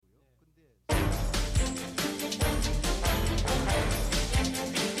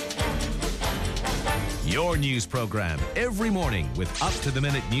Your news program every morning with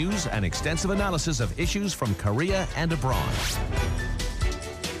up-to-the-minute news and extensive analysis of issues from Korea and abroad.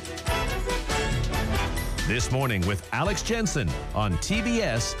 This morning with Alex Jensen on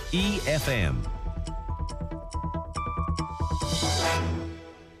TBS EFM.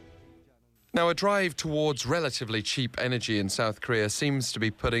 Now, a drive towards relatively cheap energy in South Korea seems to be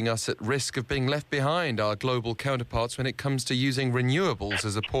putting us at risk of being left behind our global counterparts when it comes to using renewables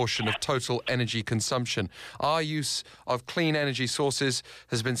as a portion of total energy consumption. Our use of clean energy sources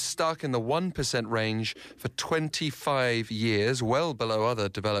has been stuck in the 1% range for 25 years, well below other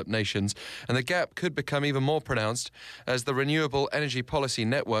developed nations, and the gap could become even more pronounced as the Renewable Energy Policy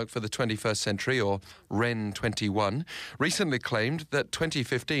Network for the 21st Century, or REN21, recently claimed that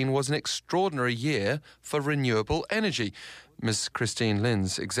 2015 was an extraordinary year for renewable energy. Ms. Christine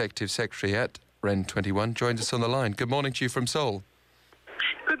Linz, Executive Secretary at REN21, joined us on the line. Good morning to you from Seoul.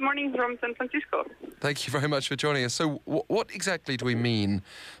 Good morning from San Francisco. Thank you very much for joining us. So what exactly do we mean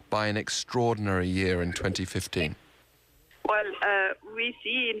by an extraordinary year in 2015? Well, we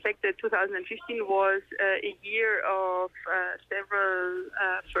see, in fact, that 2015 was a year of several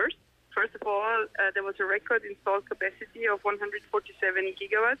firsts. First of all, there was a record installed capacity of 147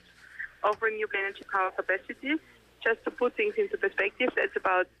 gigawatts of renewable energy power capacity. Just to put things into perspective, that's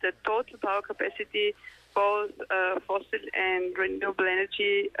about the total power capacity, both fossil and renewable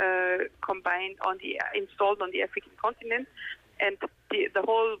energy combined installed on the African continent. And the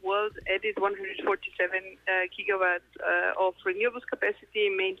whole world added 147 gigawatts of renewables capacity,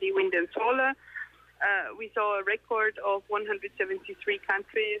 mainly wind and solar. We saw a record of 173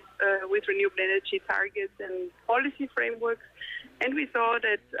 countries with renewable energy targets and policy frameworks. And we saw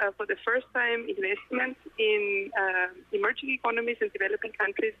that for the first time, investments in emerging economies and developing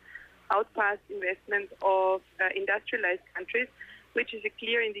countries outpassed investment of industrialized countries, which is a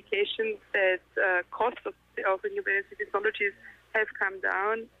clear indication that costs of renewable energy technologies have come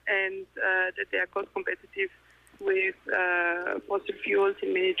down and that they are cost competitive with fossil fuels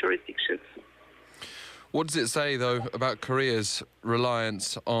in many jurisdictions. What does it say, though, about Korea's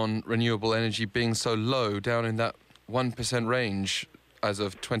reliance on renewable energy being so low, down in that 1% range as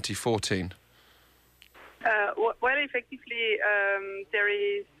of 2014? Well, effectively, there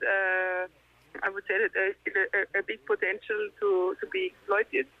is, I would say that there is still a big potential to be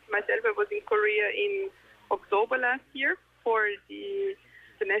exploited. Myself, I was in Korea in October last year for the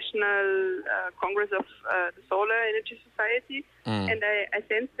National Congress of the Solar Energy Society, and I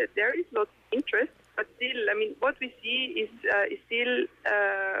sense that there is lots of interest. But still, I mean, what we see is still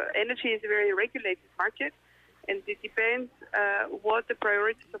energy is a very regulated market, and it depends what the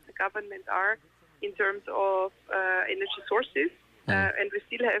priorities of the government are in terms of energy sources. And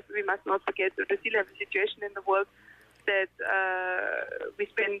we must not forget that we still have a situation in the world that we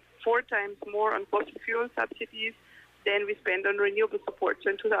spend 4 times more on fossil fuel subsidies than we spend on renewable support. So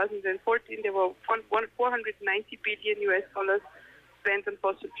in 2014, there were $490 billion spent on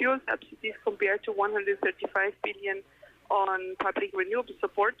fossil fuel subsidies compared to 135 billion on public renewable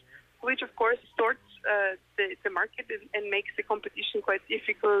support, which of course distorts the market and makes the competition quite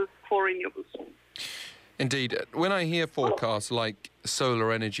difficult for renewables. Indeed. When I hear forecasts like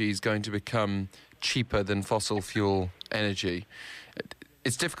solar energy is going to become cheaper than fossil fuel energy,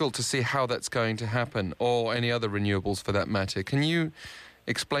 it's difficult to see how that's going to happen, or any other renewables for that matter. Can you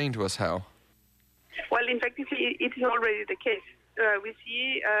explain to us how? Well, in fact, it is already the case. We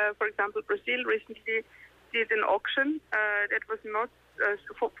see, for example, Brazil recently did an auction that was not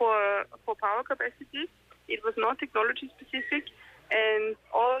for power capacity. It was not technology specific, and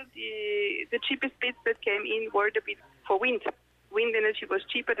all the cheapest bids that came in were the bids for wind. Wind energy was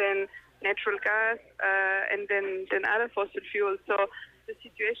cheaper than natural gas and then other fossil fuels. So the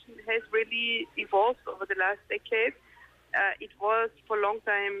situation has really evolved over the last decade. It was for a long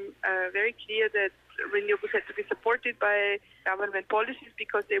time very clear that renewables had to be supported by government policies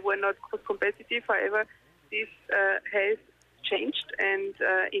because they were not cost competitive. However, this has changed, and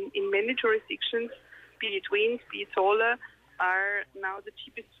in many jurisdictions, be it wind, be it solar, are now the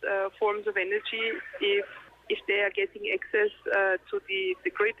cheapest forms of energy if they are getting access to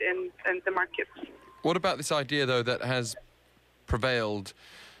the grid and the markets. What about this idea, though, that has prevailed,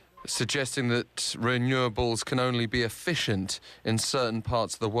 suggesting that renewables can only be efficient in certain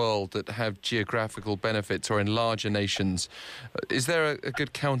parts of the world that have geographical benefits or in larger nations? Is there a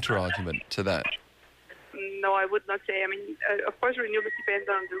good counter-argument to that? No, I would not say. I mean, of course, renewables depend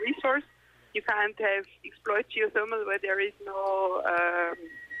on the resource. You can't exploit geothermal where there is no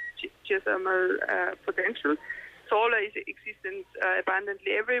geothermal potential. Solar is existent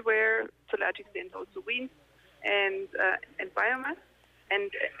abundantly everywhere, to a large extent also wind and biomass. And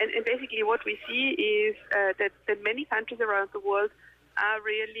basically what we see is that many countries around the world are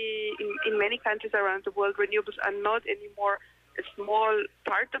really, in many countries around the world, renewables are not anymore a small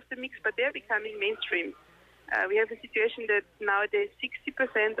part of the mix, but they're becoming mainstream. We have a situation that nowadays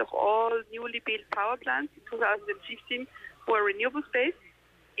 60% of all newly built power plants in 2015 were renewable-based.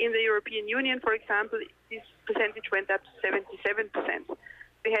 In the European Union, for example, this percentage went up to 77%.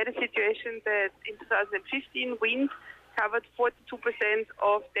 We had a situation that in 2015, wind covered 42%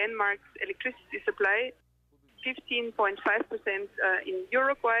 of Denmark's electricity supply, 15.5% in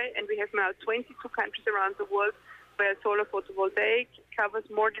Uruguay, and we have now 22 countries around the world where solar photovoltaic covers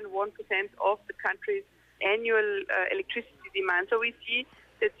more than 1% of the country's annual electricity demand. So we see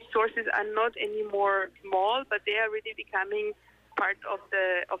that the sources are not anymore small, but they are really becoming part of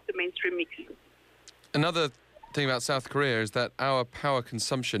the mainstream mix. Another thing about South Korea is that our power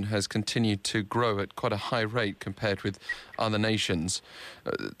consumption has continued to grow at quite a high rate compared with other nations.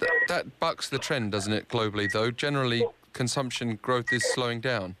 That bucks the trend, doesn't it, globally, though? Generally, consumption growth is slowing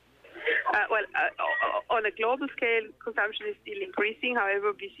down. On a global scale, consumption is still increasing.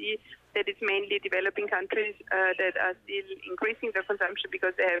 However, we see that it's mainly developing countries that are still increasing their consumption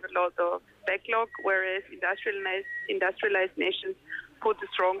because they have a lot of backlog, whereas industrialized nations put a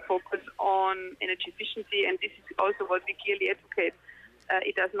strong focus on energy efficiency, and this is also what we clearly advocate.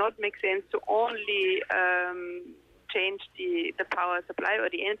 It does not make sense to only change the power supply or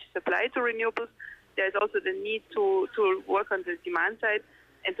the energy supply to renewables. There's also the need to work on the demand side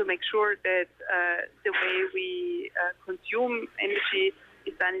and to make sure that the way we consume energy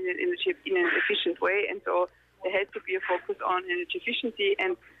is done in an efficient way. And so there has to be a focus on energy efficiency.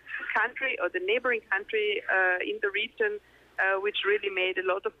 And the country or the neighboring country in the region which really made a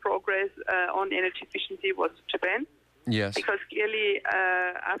lot of progress on energy efficiency was Japan. Yes. Because clearly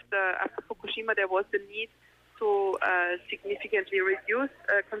after Fukushima there was the need to significantly reduce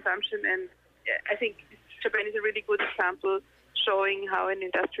consumption, and I think Japan is a really good example showing how an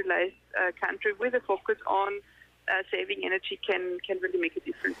industrialized country with a focus on saving energy can really make a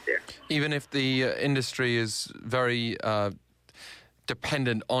difference there. Even if the industry is very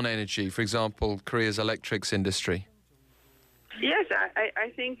dependent on energy, for example, Korea's electrics industry. Yes, I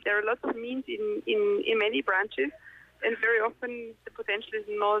think there are lots of means in many branches, and very often the potential is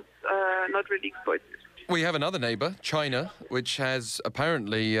not really exploited. We have another neighbour, China, which has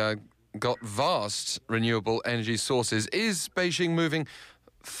apparently got vast renewable energy sources. Is Beijing moving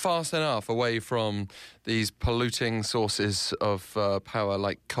fast enough away from these polluting sources of power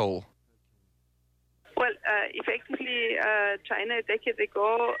like coal? Well, effectively, China a decade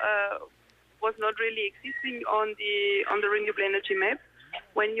ago was not really existing on the renewable energy map.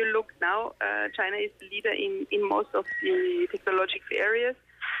 When you look now, China is the leader in most of the technological areas.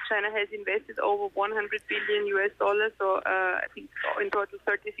 China has invested over $100 billion US, so I think in total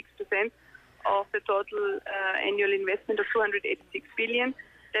 36% of the total annual investment of 286 billion.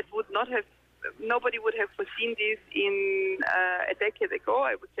 That would not have, nobody would have foreseen this in a decade ago,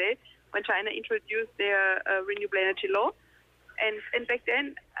 I would say, when China introduced their renewable energy law. And back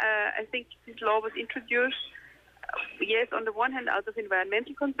then, I think this law was introduced, yes, on the one hand, out of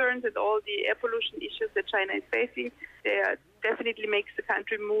environmental concerns and all the air pollution issues that China is facing. It definitely makes the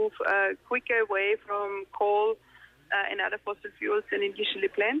country move quicker away from coal and other fossil fuels than initially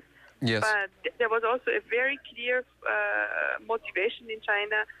planned. Yes. But there was also a very clear motivation in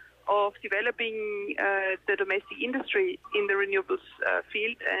China of developing the domestic industry in the renewables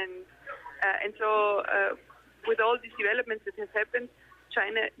field. And so with all these developments that have happened,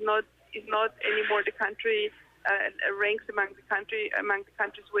 China is not anymore the country ranks among the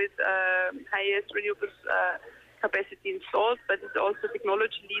countries with highest renewables capacity installed, but it's also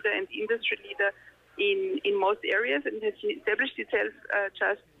technology leader and industry leader in most areas, and has established itself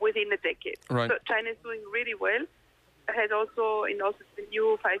just within a decade. Right. So China is doing really well. It has also the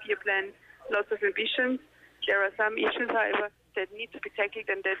new 5-year plan lots of ambitions. There are some issues, however, that need to be tackled,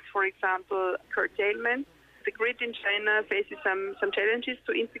 and that's, for example, curtailment. The grid in China faces some challenges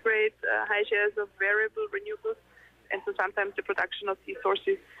to integrate high shares of variable renewables, and so sometimes the production of these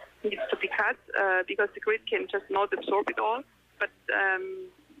sources needs to be cut because the grid can just not absorb it all. But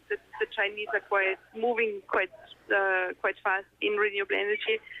the Chinese are moving quite fast in renewable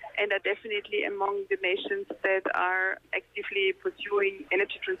energy, and are definitely among the nations that are actively pursuing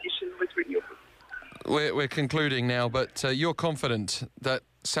energy transition with renewables. We're concluding now, but you're confident that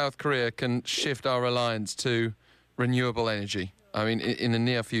South Korea can shift our reliance to renewable energy? I mean, in the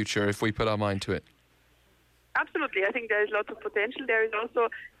near future, if we put our mind to it. Absolutely. I think there is lots of potential. There is also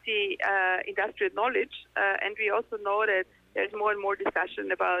the industrial knowledge, and we also know that there's more and more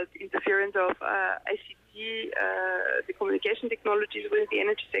discussion about interference of ICT, the communication technologies within the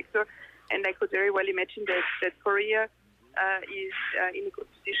energy sector, and I could very well imagine that Korea is in a good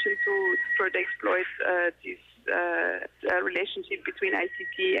position to further exploit this relationship between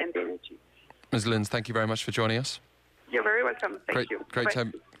ICT and energy. Ms. Linz, thank you very much for joining us. You're very welcome. Thank you. Great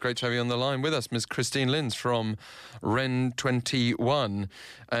to have you on the line with us, Ms. Christine Linz from REN21.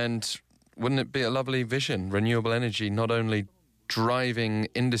 And wouldn't it be a lovely vision, renewable energy, not only driving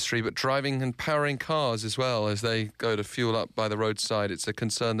industry, but driving and powering cars as well as they go to fuel up by the roadside? It's a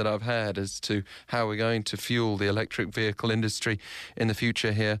concern that I've had as to how we're going to fuel the electric vehicle industry in the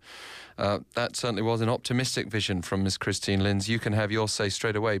future here. That certainly was an optimistic vision from Ms. Christine Linz. You can have your say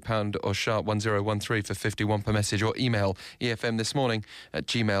straight away, pound or sharp 1013 for 51 per message, or email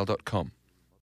efmthismorning@gmail.com.